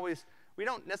 Not always, we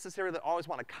don't necessarily always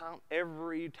wanna count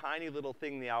every tiny little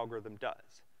thing the algorithm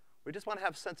does. We just wanna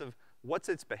have a sense of what's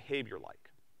its behavior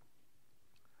like.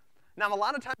 Now, a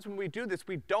lot of times when we do this,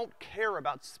 we don't care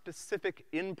about specific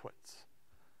inputs.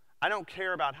 I don't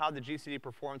care about how the GCD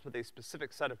performs with a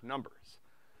specific set of numbers.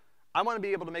 I wanna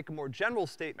be able to make a more general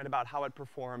statement about how it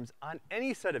performs on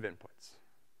any set of inputs.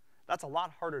 That's a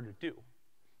lot harder to do.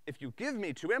 If you give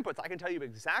me 2 inputs, I can tell you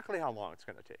exactly how long it's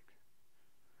gonna take.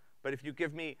 But if you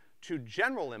give me 2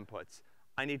 general inputs,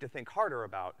 I need to think harder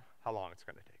about how long it's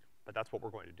gonna take. But that's what we're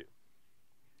going to do,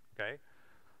 okay?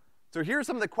 So here are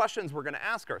some of the questions we're gonna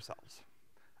ask ourselves.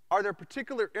 Are there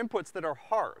particular inputs that are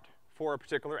hard for a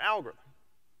particular algorithm?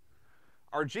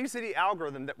 Our GCD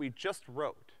algorithm that we just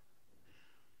wrote,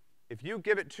 if you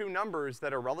give it 2 numbers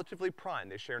that are relatively prime,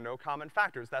 they share no common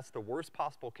factors, that's the worst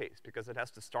possible case, because it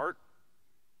has to start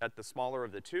at the smaller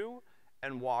of the 2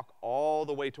 and walk all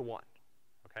the way to 1,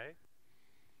 okay?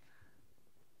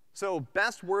 So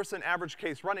best, worst, and average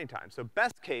case running time. So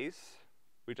best case,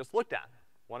 we just looked at.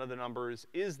 One of the numbers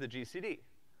is the GCD.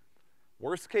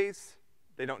 Worst case,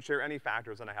 they don't share any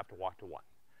factors and I have to walk to 1.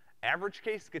 Average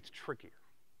case gets trickier,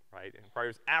 right? It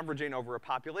requires averaging over a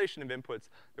population of inputs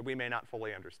that we may not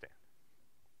fully understand,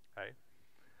 okay?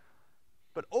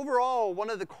 But overall, one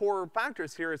of the core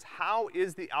factors here is how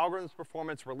is the algorithm's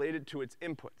performance related to its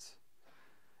inputs?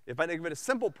 If I give it a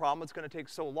simple problem, it's gonna take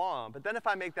so long, but then if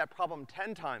I make that problem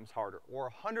 10 times harder, or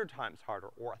 100 times harder,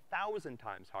 or 1,000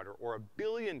 times harder, or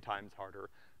 1,000,000,000 times harder,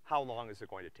 how long is it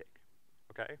going to take,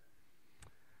 okay?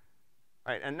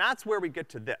 All right, and that's where we get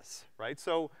to this, right?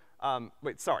 So,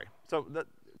 wait, sorry. So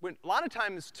a lot of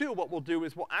times, too, what we'll do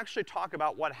is we'll actually talk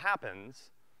about what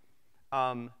happens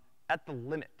at the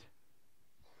limit.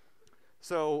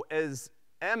 So as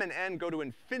m and n go to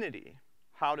infinity,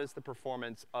 how does the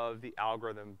performance of the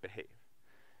algorithm behave?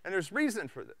 And there's reason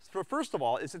for this. First of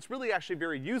all, it's really actually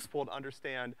very useful to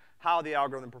understand how the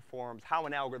algorithm performs, how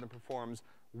an algorithm performs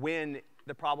when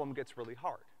the problem gets really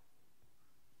hard.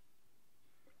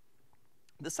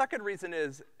 The second reason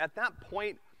is, at that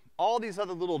point, all these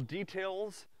other little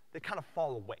details, they kind of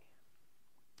fall away.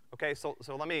 Okay, so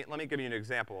let me give you an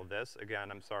example of this.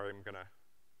 Again, I'm sorry, I'm gonna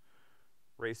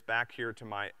race back here to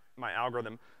my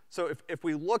algorithm. So if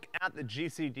we look at the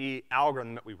GCD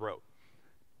algorithm that we wrote,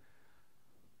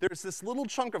 there's this little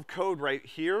chunk of code right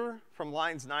here from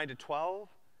lines 9 to 12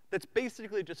 that's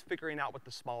basically just figuring out what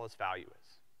the smallest value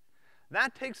is.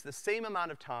 That takes the same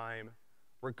amount of time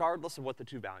regardless of what the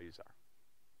two values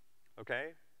are, okay?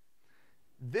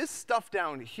 This stuff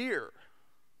down here,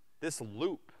 this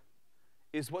loop,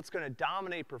 is what's gonna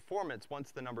dominate performance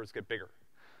once the numbers get bigger.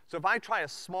 So if I try a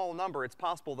small number, it's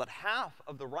possible that half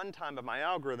of the runtime of my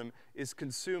algorithm is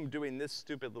consumed doing this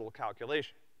stupid little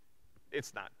calculation.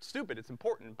 It's not stupid, it's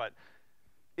important, but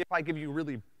if I give you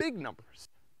really big numbers,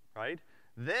 right,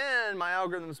 then my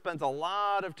algorithm spends a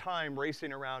lot of time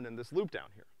racing around in this loop down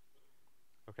here,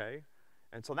 okay?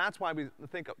 And so that's why we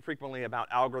think frequently about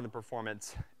algorithm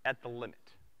performance at the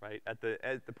limit, right, at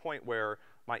the point where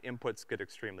my inputs get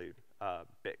extremely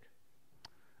big.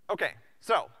 Okay,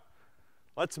 so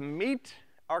let's meet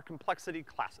our complexity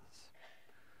classes.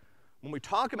 When we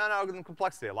talk about algorithm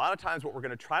complexity, a lot of times what we're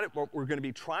gonna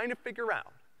be trying to figure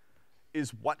out is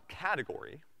what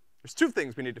category. There's two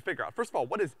things we need to figure out. First of all,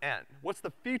 what is N? What's the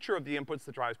feature of the inputs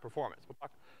that drives performance? We'll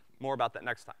talk more about that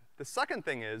next time. The second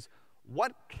thing is,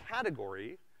 what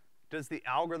category does the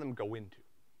algorithm go into?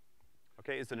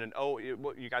 Okay, is it an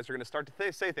you guys are gonna start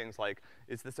to say things like,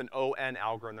 is this an ON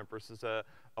algorithm versus a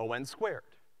ON squared?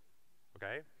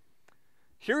 Okay?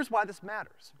 Here's why this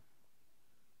matters.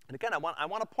 And again, I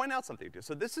want to point out something to you.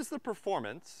 So this is the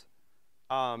performance,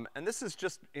 and this is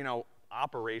just, you know,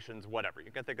 operations, whatever. You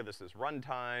can think of this as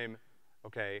runtime,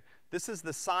 okay? This is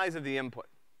the size of the input.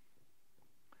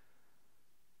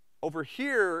 Over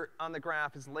here on the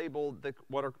graph is labeled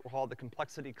what are called the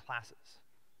complexity classes.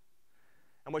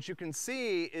 And what you can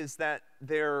see is that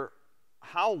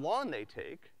how long they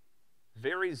take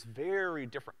varies very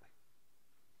differently,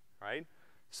 right?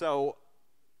 So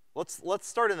let's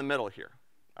start in the middle here.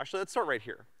 Actually, let's start right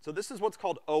here. So this is what's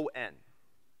called ON.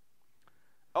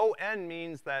 ON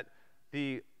means that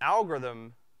the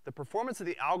algorithm, the performance of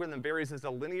the algorithm varies as a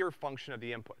linear function of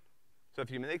the input. So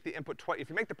if you make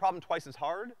the problem twice as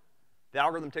hard, the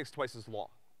algorithm takes twice as long.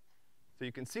 So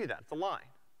you can see that, it's a line,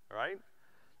 all right?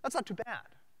 That's not too bad.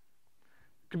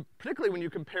 Particularly when you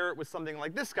compare it with something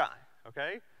like this guy,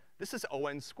 okay? This is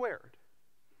ON squared.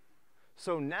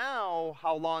 So now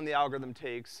how long the algorithm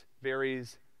takes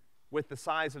varies with the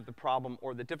size of the problem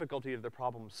or the difficulty of the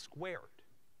problem squared.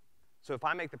 So if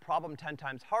I make the problem 10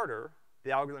 times harder,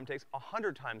 the algorithm takes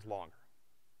 100 times longer,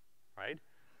 right?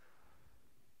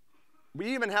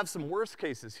 We even have some worst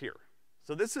cases here.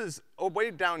 So this is,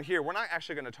 way down here, we're not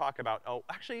actually gonna talk about,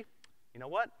 actually, you know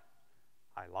what?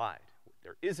 I lied.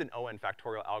 There is an ON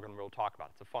factorial algorithm we'll talk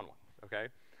about. It's a fun one, okay?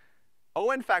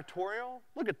 ON factorial,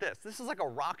 look at this. This is like a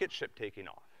rocket ship taking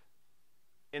off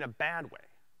in a bad way,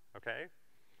 okay?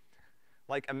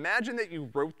 Like, imagine that you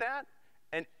wrote that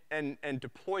and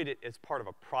deployed it as part of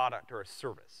a product or a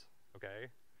service, okay?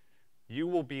 You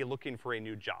will be looking for a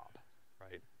new job,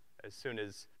 right? As soon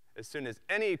as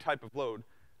any type of load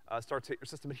starts to hit your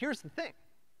system. But here's the thing,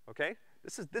 okay?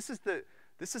 This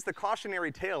is the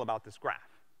cautionary tale about this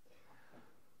graph.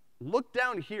 Look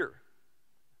down here,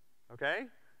 okay?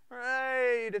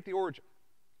 Right at the origin.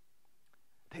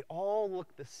 They all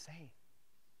look the same.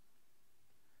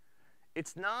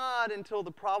 It's not until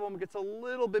the problem gets a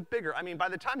little bit bigger. I mean, by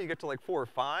the time you get to like 4 or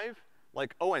 5,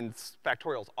 like ON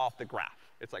factorial's off the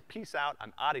graph. It's like, peace out,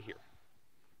 I'm out of here.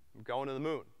 I'm going to the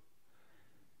moon.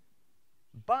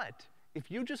 But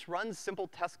if you just run simple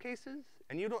test cases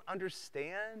and you don't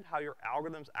understand how your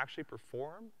algorithms actually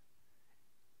perform,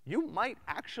 you might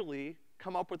actually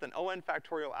come up with an ON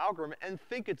factorial algorithm and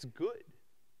think it's good.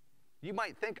 You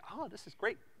might think, oh, this is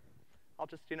great. I'll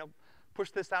just, you know,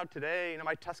 push this out today. You know,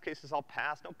 my test cases all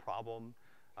pass, no problem.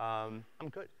 I'm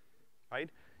good, right?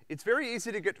 It's very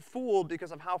easy to get fooled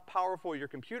because of how powerful your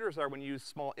computers are when you use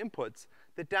small inputs,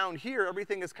 that down here,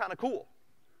 everything is kind of cool.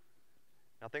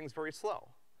 Nothing's very slow.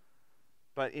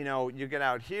 But, you know, you get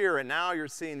out here, and now you're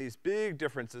seeing these big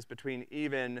differences between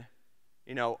even,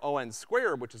 you know, ON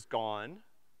squared, which is gone,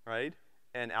 right,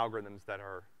 and algorithms that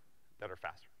are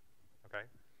faster, okay?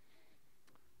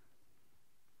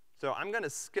 So I'm gonna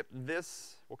skip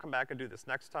this. We'll come back and do this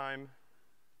next time.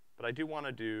 But I do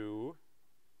wanna do,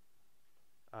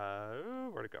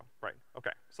 where'd it go? Right,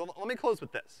 okay. So let me close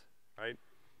with this, right?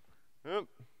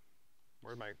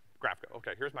 Where'd my graph go?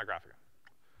 Okay, here's my graphic.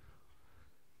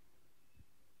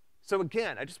 So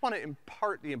again, I just wanna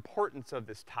impart the importance of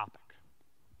this topic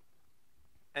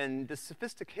and the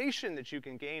sophistication that you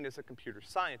can gain as a computer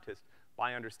scientist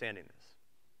by understanding this,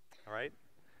 all right?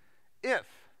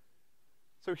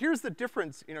 So here's the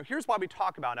difference, you know, here's why we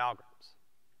talk about algorithms.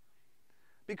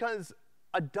 Because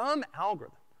A dumb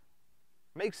algorithm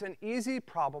makes an easy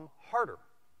problem harder,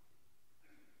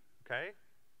 okay?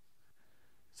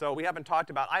 So we haven't talked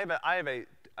about, I have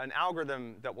an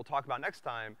algorithm that we'll talk about next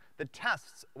time that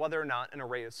tests whether or not an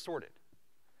array is sorted.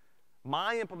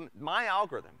 My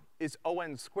algorithm is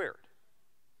O(n) squared.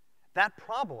 That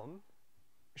problem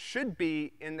should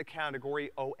be in the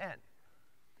category O(n).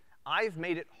 I've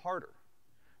made it harder.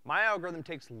 My algorithm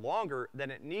takes longer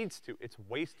than it needs to. It's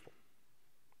wasteful,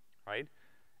 right?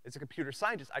 As a computer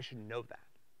scientist, I should know that.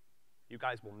 You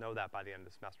guys will know that by the end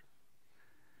of the semester.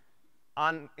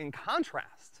 In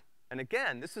contrast, and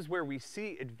again, this is where we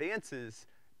see advances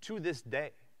to this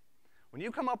day. When you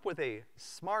come up with a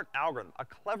smart algorithm, a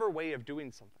clever way of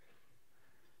doing something,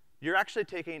 you're actually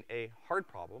taking a hard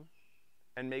problem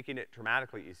and making it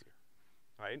dramatically easier,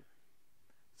 right?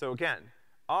 So again,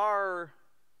 our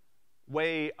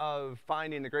way of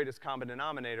finding the greatest common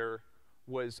denominator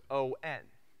was O(n).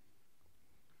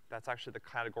 That's actually the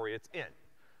category it's in,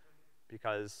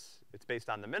 because it's based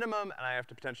on the minimum, and I have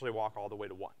to potentially walk all the way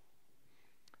to 1.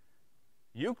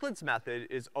 Euclid's method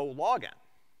is O log n.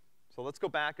 So let's go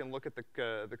back and look at the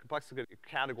complexity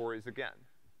categories again,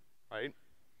 right?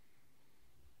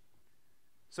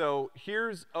 So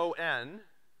here's O(n),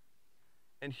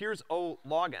 and here's O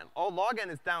log n. O log n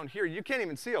is down here. You can't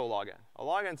even see O log n. O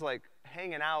log n's like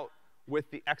hanging out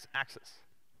with the x-axis,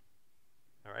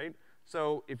 all right?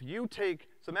 So if you take,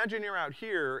 so imagine you're out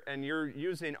here and you're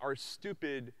using our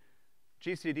stupid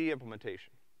GCD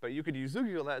implementation, but you could use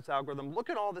Euclid's algorithm. Look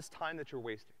at all this time that you're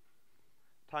wasting.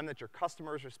 Time that your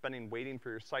customers are spending waiting for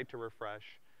your site to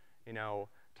refresh, you know,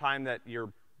 time that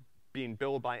you're being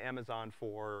billed by Amazon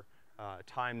for,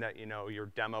 time that, you know, your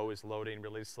demo is loading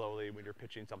really slowly when you're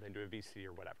pitching something to a VC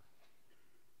or whatever.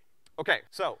 Okay,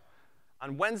 so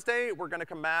on Wednesday, we're gonna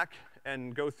come back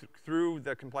and go through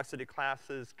the complexity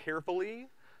classes carefully.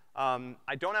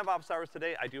 I don't have office hours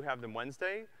today. I do have them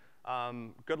Wednesday.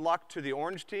 Good luck to the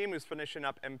Orange team who's finishing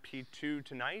up MP2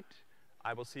 tonight.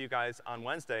 I will see you guys on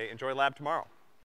Wednesday. Enjoy lab tomorrow.